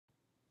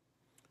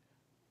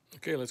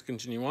Okay, let's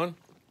continue on.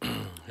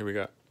 Here we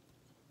got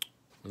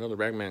another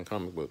Ragman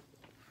comic book.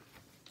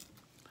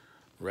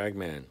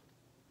 Ragman.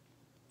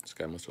 This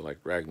guy must have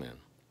liked Ragman.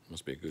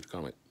 Must be a good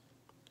comic.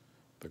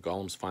 The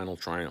Golem's Final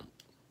Triumph.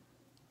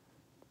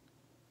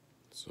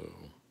 So,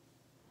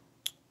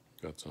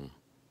 got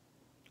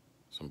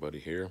somebody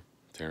here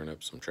tearing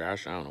up some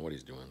trash. I don't know what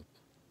he's doing.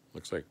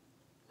 Looks like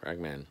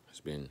Ragman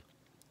has been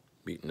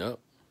beaten up.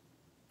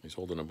 He's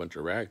holding a bunch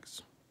of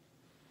rags.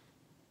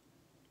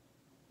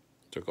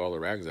 Took all the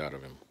rags out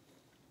of him.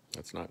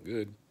 That's not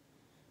good.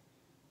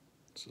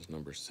 This is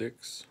number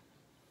 6.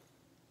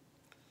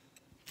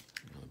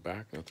 On the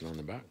back, nothing on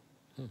the back.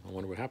 I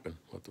wonder what happened.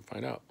 We'll have to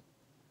find out.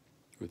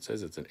 It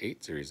says it's an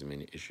 8 series of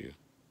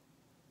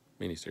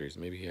mini-series.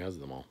 Maybe he has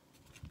them all.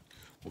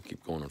 We'll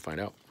keep going and find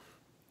out.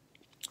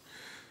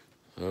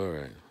 All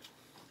right.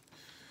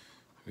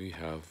 We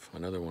have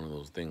another one of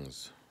those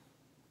things.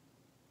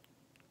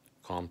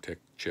 Comtech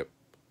chip.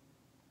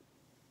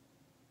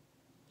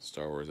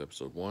 Star Wars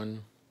Episode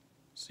 1,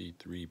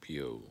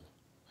 C-3PO.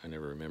 I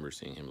never remember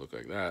seeing him look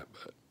like that,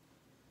 but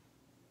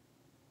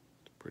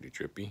it's pretty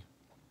trippy.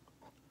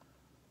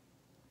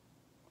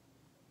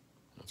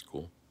 That's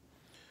cool.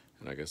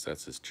 And I guess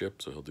that's his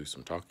chip, so he'll do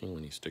some talking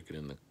when you stick it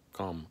in the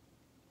Comtech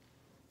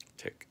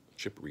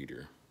chip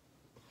reader.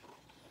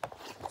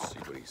 Let's see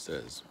what he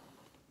says.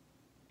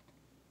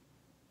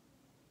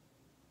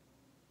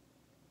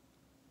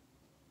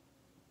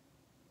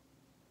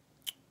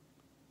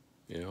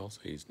 Yeah, I'll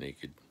say he's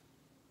naked.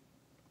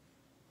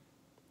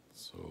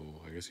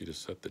 So I guess you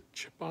just set the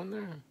chip on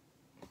there?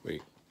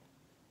 Wait.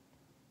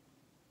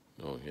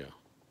 Oh, yeah.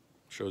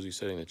 Shows you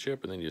setting the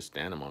chip, and then you just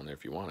stand him on there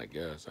if you want, I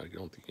guess. I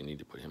don't think you need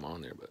to put him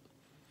on there, but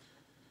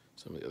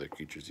some of the other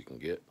creatures you can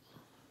get.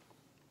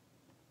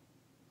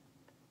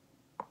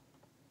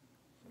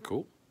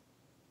 Cool.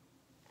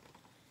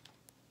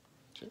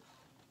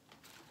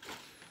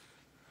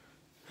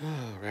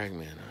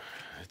 Ragman.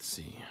 Let's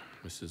see.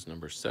 This is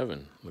number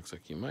 7. Looks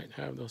like you might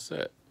have those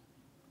set.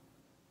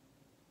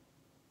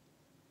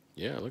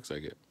 Yeah, it looks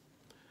like it.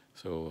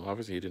 So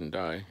obviously he didn't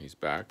die. He's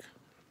back.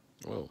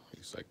 Whoa,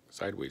 he's like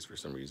sideways for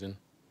some reason.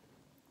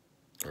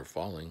 Or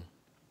falling.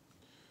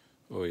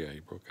 Oh yeah,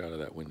 he broke out of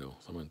that window.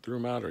 Someone threw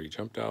him out or he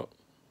jumped out.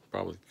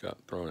 Probably got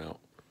thrown out.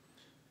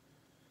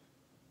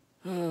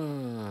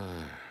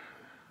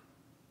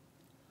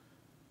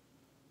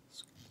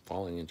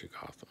 Falling into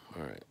Gotham.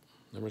 All right.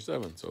 Number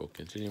 7. So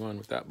continue on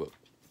with that book.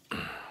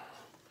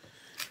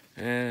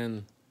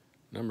 And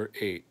number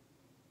 8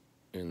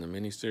 in the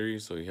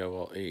miniseries. So you have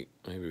all 8.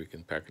 Maybe we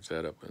can package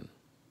that up and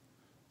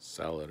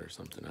sell it or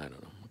something. I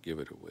don't know. Give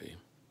it away.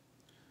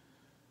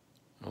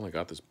 I only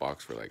got this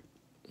box for like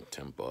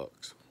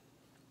 $10.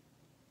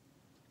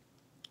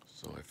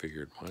 So I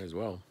figured might as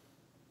well.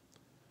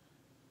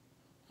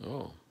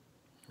 Oh,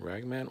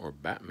 Ragman or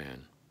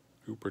Batman?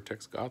 Who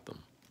protects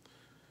Gotham?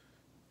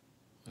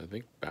 I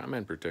think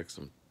Batman protects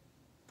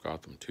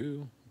Gotham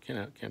too.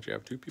 Can't you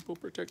have 2 people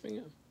protecting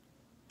it?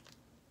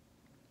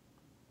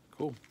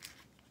 Cool.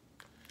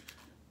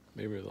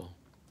 Maybe they'll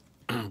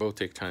both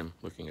take time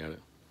looking at it.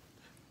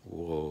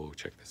 Whoa,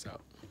 check this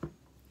out.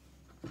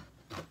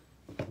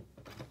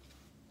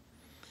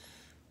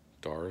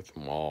 Darth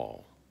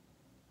Maul.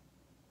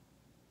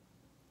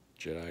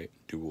 Jedi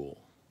duel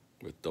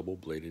with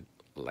double-bladed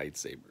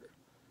lightsaber.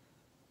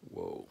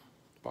 Whoa,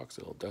 box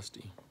a little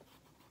dusty.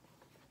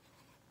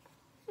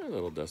 A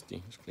little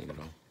dusty, just clean it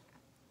off.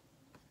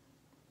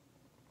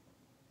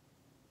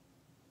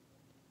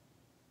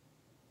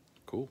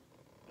 Cool.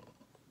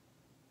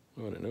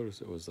 Oh, I didn't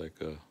notice it was like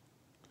a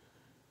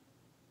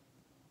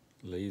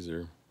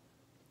laser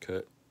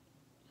cut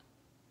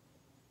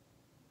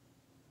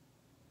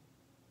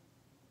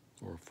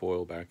or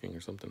foil backing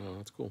or something. Oh,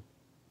 that's cool.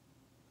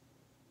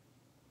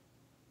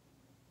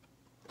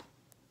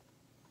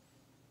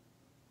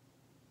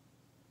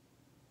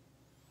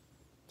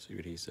 See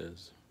what he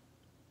says.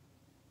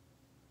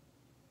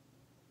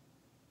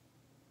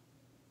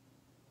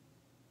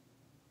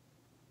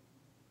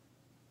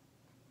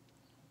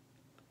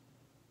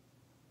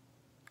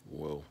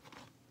 Whoa.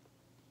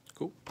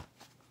 Cool.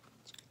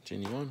 Let's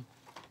continue on.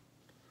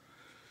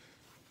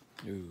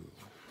 Ooh.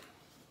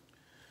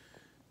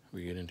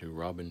 We get into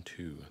Robin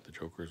 2, The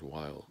Joker's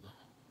Wild.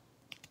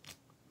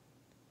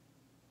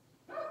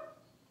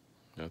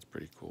 That's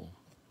pretty cool.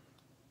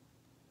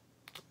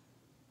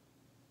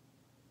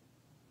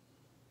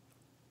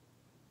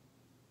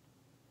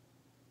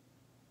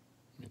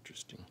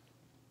 Interesting.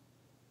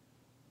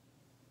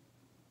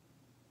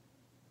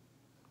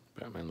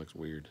 Batman looks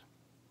weird.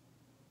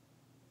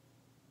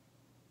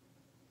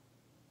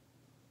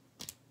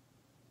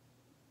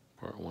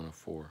 Part 1 of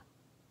 4.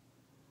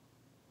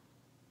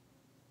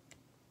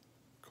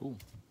 Cool.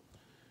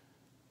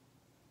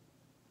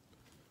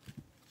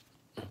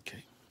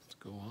 Okay, let's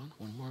go on.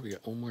 One more. We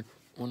got one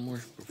more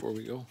before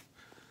we go.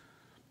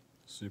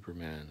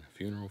 Superman,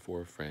 Funeral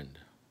for a Friend,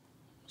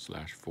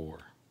 /4.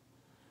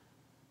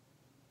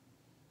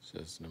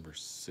 Says number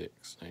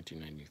 6,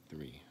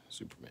 1993,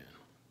 Superman.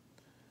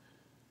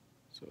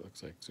 So it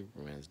looks like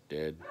Superman's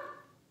dead.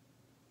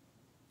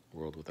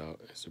 world without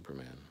a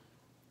Superman.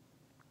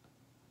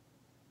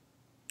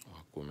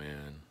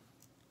 Aquaman,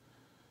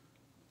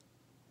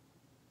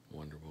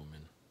 Wonder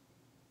Woman.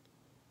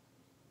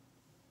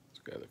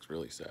 This guy looks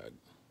really sad.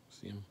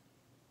 See him?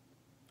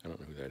 I don't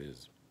know who that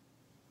is.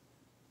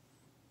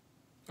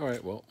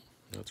 Alright, well,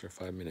 that's our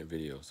 5-minute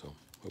video, so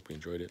hope you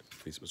enjoyed it.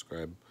 Please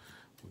subscribe.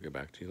 We'll get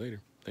back to you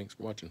later. Thanks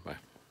for watching. Bye.